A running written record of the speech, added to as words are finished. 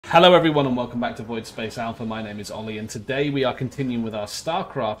Hello everyone and welcome back to VoidSpace Alpha. My name is Ollie and today we are continuing with our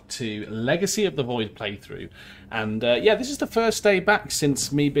StarCraft 2 Legacy of the Void playthrough. And yeah, this is the first day back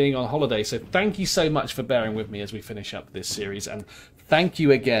since me being on holiday, so thank you so much for bearing with me as we finish up this series. And thank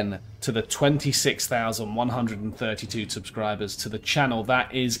you again to the 26,132 subscribers to the channel.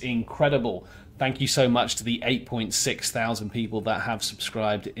 That is incredible. Thank you so much to the 8.6 thousand people that have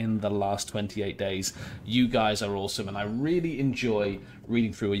subscribed in the last 28 days. You guys are awesome, and I really enjoy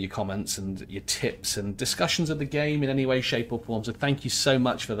reading through all your comments and your tips and discussions of the game in any way, shape or form. So thank you so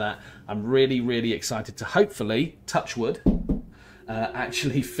much for that. I'm really, really excited to hopefully, touch wood,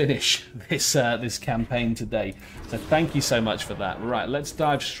 actually finish this campaign today. So thank you so much for that. Right, let's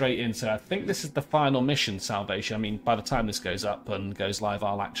dive straight into, I think this is the final mission, Salvation. I mean, by the time this goes up and goes live,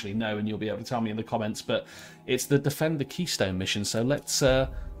 I'll actually know and you'll be able to tell me in the comments, but it's the Defend the Keystone mission, so let's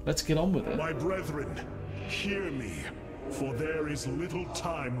get on with it. My brethren, hear me, for there is little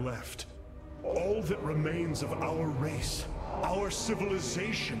time left. All that remains of our race, our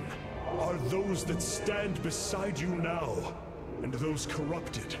civilization, are those that stand beside you now, and those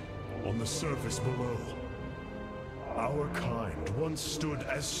corrupted on the surface below. Our kind once stood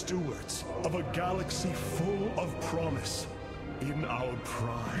as stewards of a galaxy full of promise. In our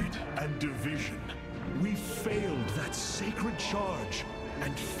pride and division, we failed that sacred charge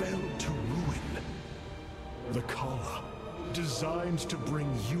and fell to ruin. The Kala, designed to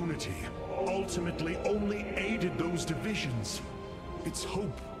bring unity, ultimately only aided those divisions. Its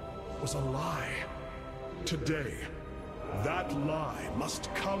hope was a lie. Today, that lie must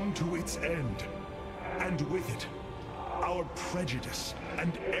come to its end, and with it, our prejudice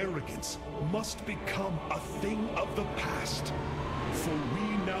and arrogance must become a thing of the past. For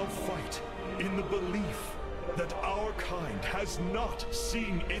we now fight in the belief that our kind has not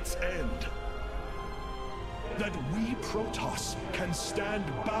seen its end. That we Protoss can stand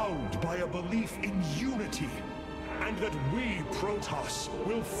bound by a belief in unity, and that we, Protoss,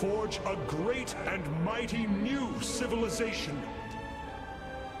 will forge a great and mighty new civilization.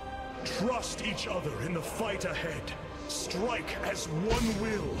 Trust each other in the fight ahead. Strike as one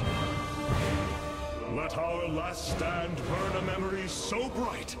will. Let our last stand burn a memory so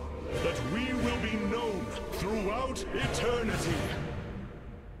bright that we will be known throughout eternity.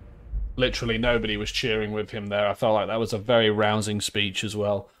 Literally nobody was cheering with him there. I felt like that was a very rousing speech as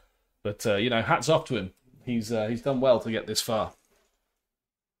well. But, you know, hats off to him. He's done well to get this far.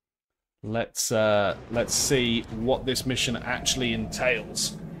 Let's see what this mission actually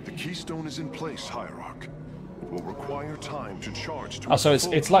entails. The keystone is in place, Hierarch. It will require time to charge to so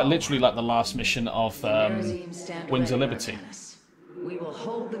it's like literally like the last mission of Wings of Liberty. We will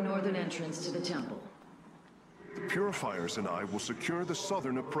hold the northern entrance to the temple. The Purifiers and I will secure the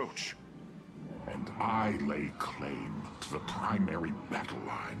southern approach. And I lay claim to the primary battle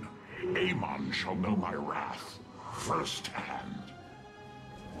line. Amon shall know my wrath firsthand.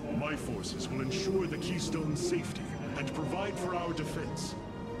 My forces will ensure the Keystone's safety and provide for our defense.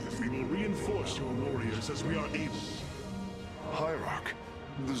 We will reinforce your warriors as we are able. Hierarch,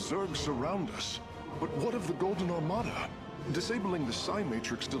 the Zerg surround us. But what of the Golden Armada? Disabling the Psi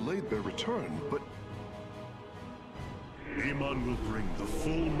Matrix delayed their return, but... Amon will bring the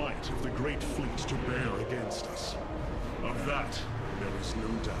full might of the Great Fleet to bear against us. Of that, there is no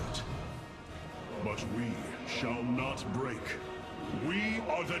doubt. But we shall not break. We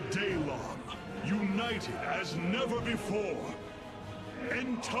are the Daylong, united as never before.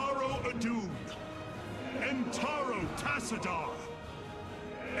 Entaro Adun, Entaro Tassadar,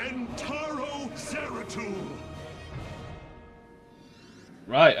 Entaro Zeratul.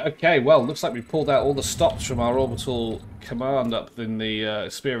 Right, okay, well, looks like we pulled out all the stops from our orbital command up in the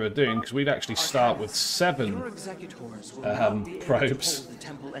Spear of Doom, because we'd actually start with 7 probes.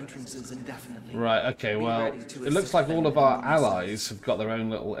 Right, okay, well, it looks like all of our allies have got their own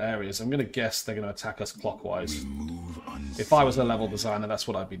little areas. I'm going to guess they're going to attack us clockwise. If I was a level designer, that's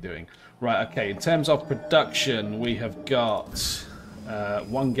what I'd be doing. Right, okay, in terms of production, we have got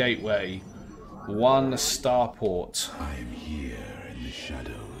 1 gateway, 1 starport. I'm here.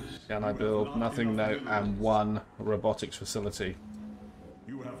 Shadows. Can I build? Nothing, no, and 1 robotics facility.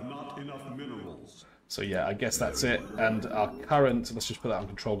 You have not enough minerals. So yeah, I guess that's it. And our current, let's just put that on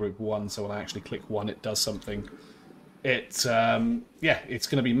control group 1, so when I actually click 1, it does something. It, yeah, it's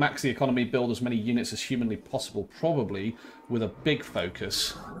going to be max the economy, build as many units as humanly possible, probably with a big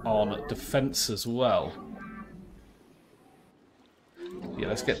focus on defense as well. Yeah,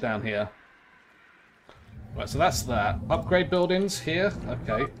 let's get down here. Right, so that's that. Upgrade buildings here.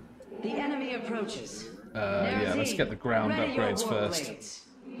 Okay. The enemy approaches. Yeah, let's get the ground upgrades first.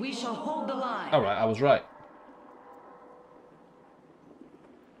 We shall hold the line. Alright, I was right.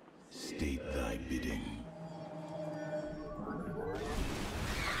 state thy bidding.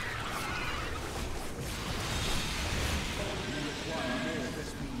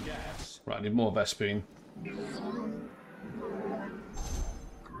 Right, I need more Vespene.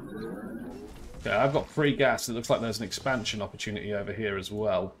 Okay, I've got free gas. It looks like there's an expansion opportunity over here as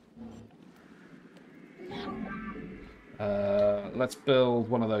well. Let's build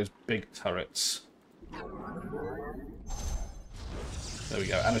one of those big turrets. There we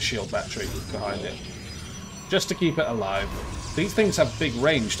go, and a shield battery behind it. Just to keep it alive. These things have big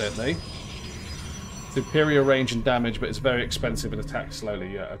range, don't they? Superior range and damage, but it's very expensive and attacks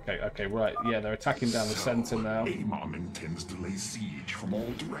slowly. Yeah, okay, right. Yeah, they're attacking down the center now. Amon intends to lay siege from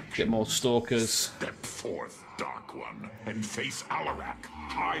all directions. Get more stalkers. Step forth, Dark One, and face Alarak,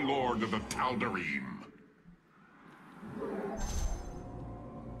 High Lord of the Tal'Darim.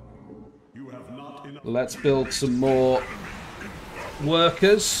 Let's build some more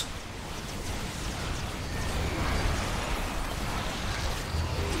workers.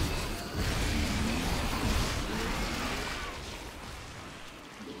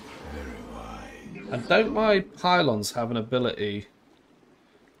 And don't my pylons have an ability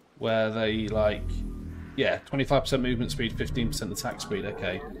where they, like, yeah, 25% movement speed, 15% attack speed?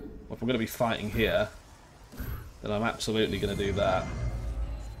 Okay. Well, if I'm going to be fighting here, then I'm absolutely going to do that.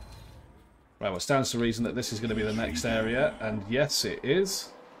 Right, well, it stands to reason that this is going to be the next area, and yes, it is.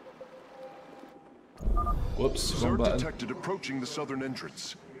 Whoops, wrong button. Detected approaching the southern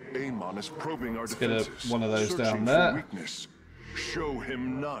entrance. Amon is probing our Let's defenses. get one of those searching down for there. Weakness. Show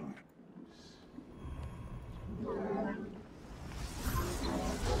him none.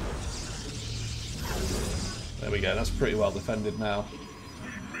 There we go, that's pretty well defended now.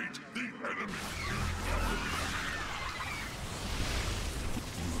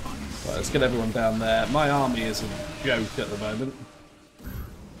 Right, let's get everyone down there. My army is a joke at the moment.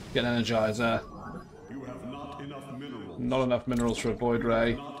 Get an Energizer. Not enough minerals for a Void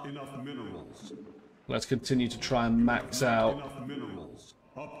Ray. Let's continue to try and max out.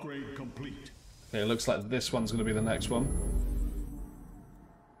 Upgrade complete. Okay, it looks like this one's going to be the next one.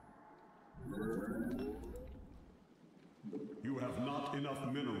 You have not enough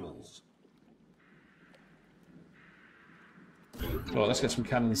minerals. Well, let's get some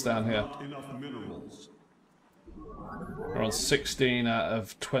cannons down here. Enough minerals. We're on 16 out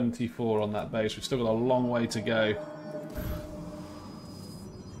of 24 on that base. We've still got a long way to go.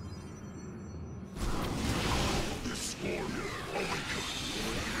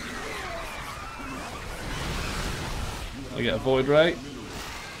 I get a Void Ray.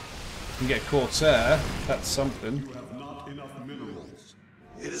 And get Corsair. That's something. You have not enough minerals.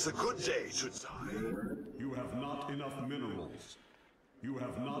 It is a good day to die. You have not enough minerals. You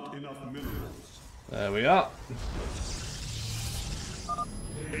have not enough minerals. There we are.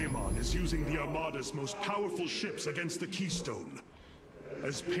 Amon is using the Armada's most powerful ships against the Keystone.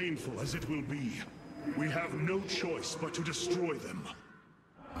 As painful as it will be, we have no choice but to destroy them.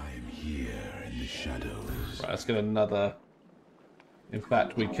 I am here in the shadows. Right, let's get another. In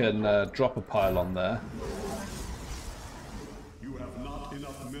fact, we can drop a pylon there. You have not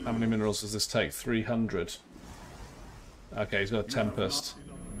enough minerals. How many minerals does this take? 300. Okay, he's got a Tempest.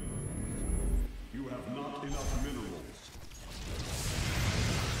 You have not enough minerals.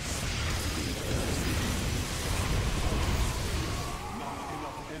 Not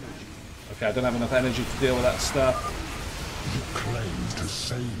enough energy. Okay, I don't have enough energy to deal with that stuff. You claim to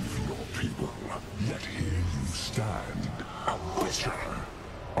save your people, yet here you stand, a witcher.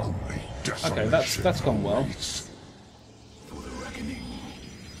 Only desolation. Okay, that's gone well. awaits. For the reckoning.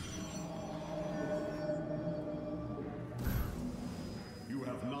 You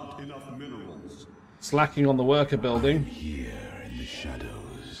have not enough minerals. Slacking on the worker building. Here in the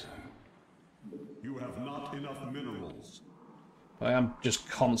shadows. You have not enough minerals. I am just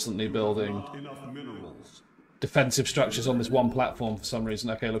constantly building Not enough minerals. defensive structures on this one platform for some reason.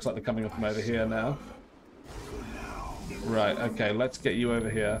 Okay, looks like they're coming up from over here now. Right, okay, let's get you over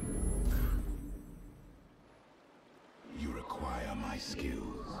here. You require my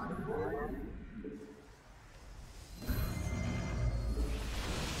skills.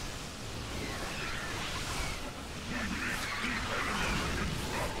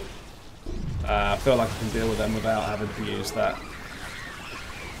 I feel like I can deal with them without having to use that.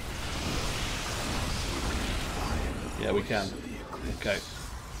 Yeah, we can. Okay.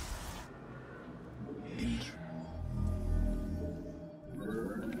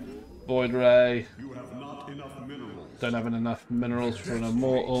 Void Ray. You have not enough minerals. Don't have enough minerals for an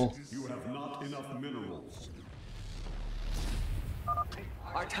immortal. You have not enough minerals.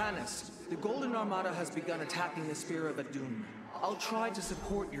 Artanis, the Golden Armada has begun attacking the Spear of Adun. I'll try to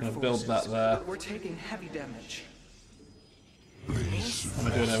support your Gonna forces, build that there. but we're taking heavy damage.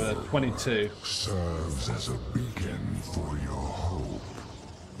 I'm doing over there. 22. Serves as a beacon for your hope.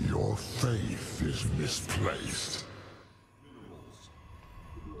 Your faith is misplaced.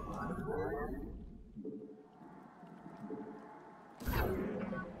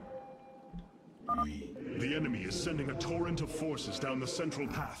 The enemy is sending a torrent of forces down the central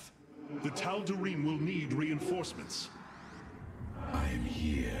path. The Tal'Darim will need reinforcements. I am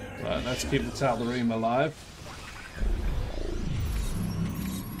here. Right, let's keep the Tal'Darim alive.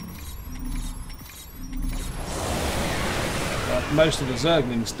 Most of the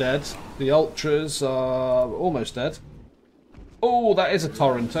Zerglings dead. The Ultras are almost dead. Oh, that is a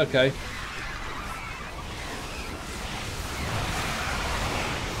torrent. Okay.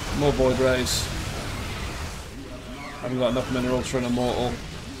 More Void Rays. Haven't got enough minerals for an immortal.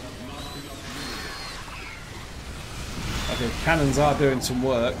 Okay, cannons are doing some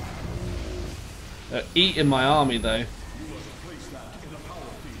work. They're eating my army though.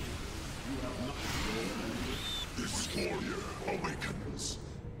 This warrior awakens.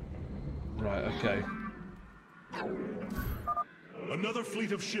 Right, okay. Another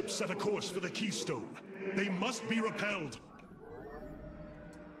fleet of ships set a course for the Keystone. They must be repelled.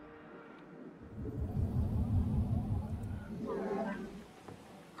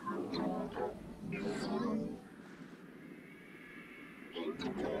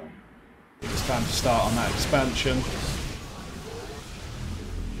 It's time to start on that expansion. You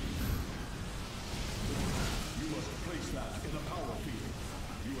must place that in a power field.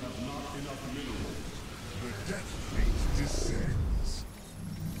 You have not enough minerals. The Death Fleet descends.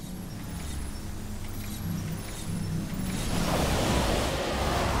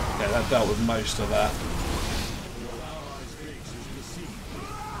 Okay, that dealt with most of that.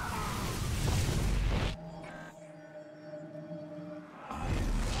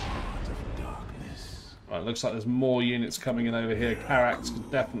 Right, looks like there's more units coming in over here. Carax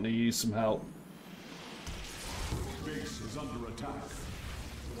could definitely use some help. Base is under attack.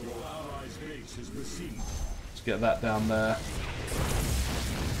 Your allies' base is besieged. Let's get that down there.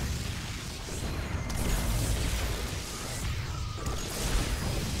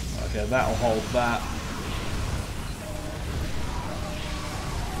 Okay, that'll hold that.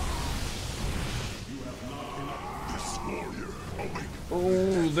 This warrior awakens.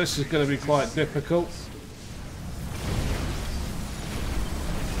 Oh, this is going to be quite difficult.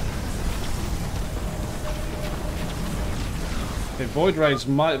 Okay, Void Rays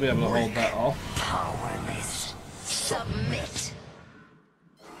might be able to hold that off. Powerless. Submit.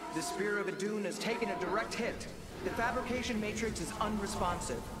 The Spear of Adun has taken a direct hit. The fabrication matrix is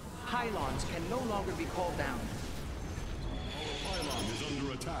unresponsive. Pylons can no longer be called down. Pylon is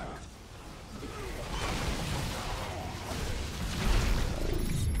under attack.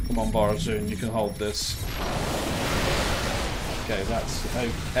 Come on, Borazun, you can hold this. Okay, that's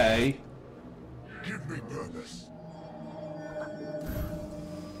okay. Give me purpose.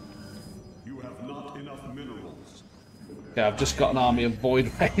 You have not enough minerals. Okay, I've just got an army of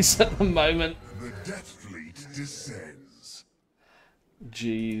Void Rays at the moment. The Death Fleet descends.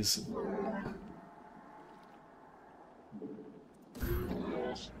 Jeez.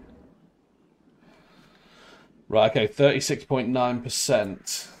 Right, okay,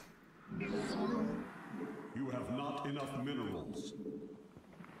 36.9%. You have not enough minerals.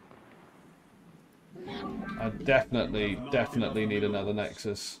 I definitely need another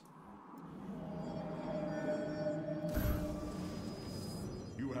Nexus.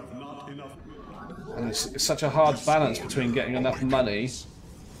 You have not enough. And it's such a hard balance between getting enough money.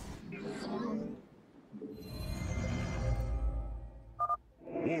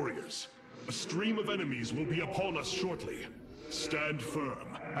 Warriors, a stream of enemies will be upon us shortly. Stand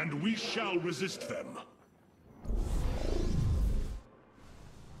firm, and we shall resist them.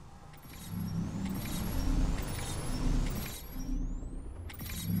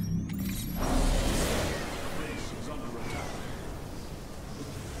 Base is under attack.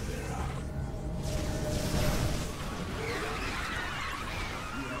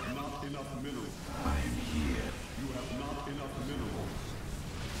 You have not enough minerals. I am here. You have not enough minerals.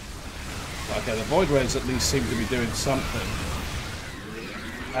 Okay, the Void Rays at least seem to be doing something.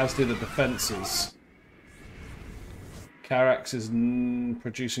 As do the defences. Carax is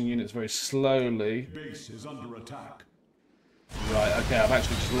producing units very slowly. Base is under attack. Right, okay, I've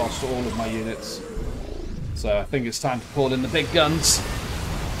actually just lost all of my units. So I think it's time to call in the big guns. Base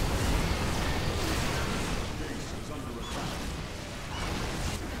is under attack.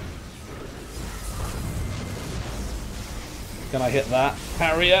 Can I hit that?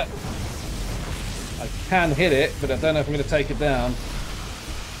 Harrier! I can hit it, but I don't know if I'm going to take it down.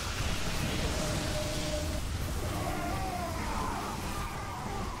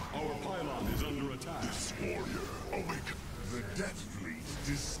 Our pylon is under attack. This warrior awaken. The Death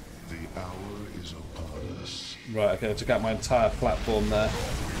Fleet is... The hour is upon us. Right, okay, I took out my entire platform there.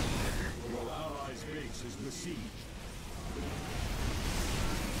 Your allies' base is besieged.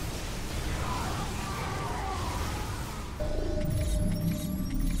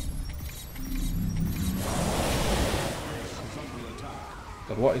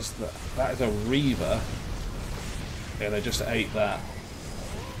 God, what is that? That is a Reaver. Yeah, they just ate that.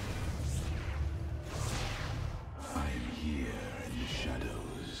 I am here in the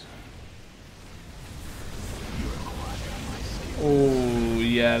shadows. Oh,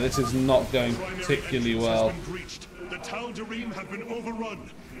 yeah, this is not going particularly well. Has been breached. The Tal'Darim have been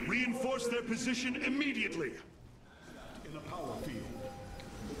overrun. Reinforce their position immediately. In a power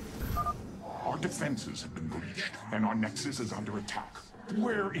field. Our defenses have been breached, and our nexus is under attack.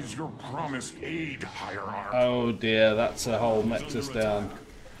 Where is your promised aid, Hierarch? Oh dear, that's a whole nexus down.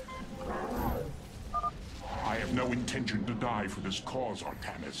 I have no intention to die for this cause,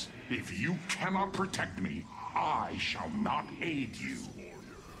 Artanis. If you cannot protect me, I shall not aid you.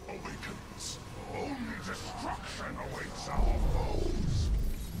 Awakens. Only destruction awaits our foes.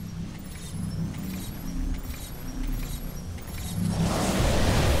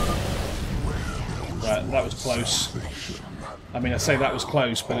 Right, that was close. I mean, I say that was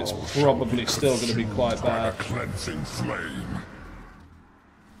close, but it's probably still going to be quite bad. Cleansing flame.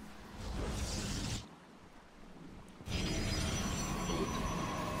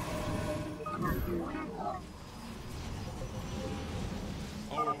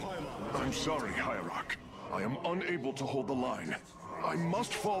 I'm sorry, Hierarch. I am unable to hold the line. I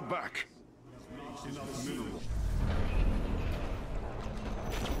must fall back.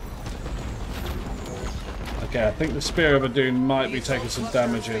 Okay, I think the Spear of Adun might be taking some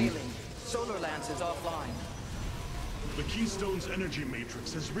damage in. Solar Lance is offline. The Keystone's energy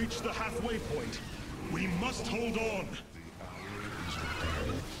matrix has reached the halfway point. We must hold on.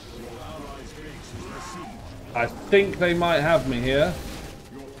 I think they might have me here.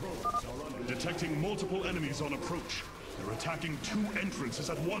 Detecting multiple enemies on approach. They're attacking 2 entrances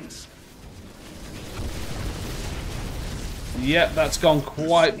at once. Yep, that's gone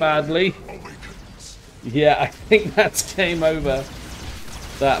quite badly. Yeah, I think that's game over.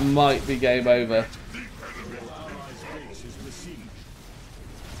 That might be game over.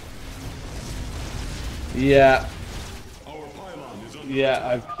 Yeah. Yeah,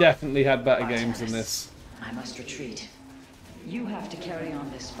 I've definitely had better games than this. I must retreat. You have to carry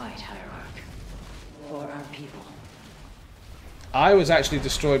on this fight, Hierarch. For our people. I was actually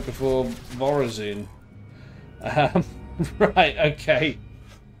destroyed before Vorazun. Right, okay.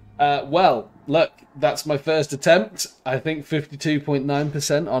 Well, look, that's my first attempt. I think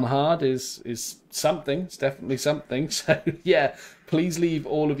 52.9% on hard is something. It's definitely something. So, yeah, please leave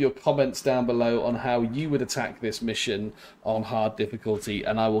all of your comments down below on how you would attack this mission on hard difficulty,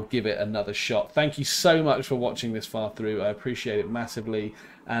 and I will give it another shot. Thank you so much for watching this far through. I appreciate it massively.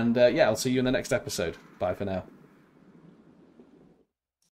 And, yeah, I'll see you in the next episode. Bye for now.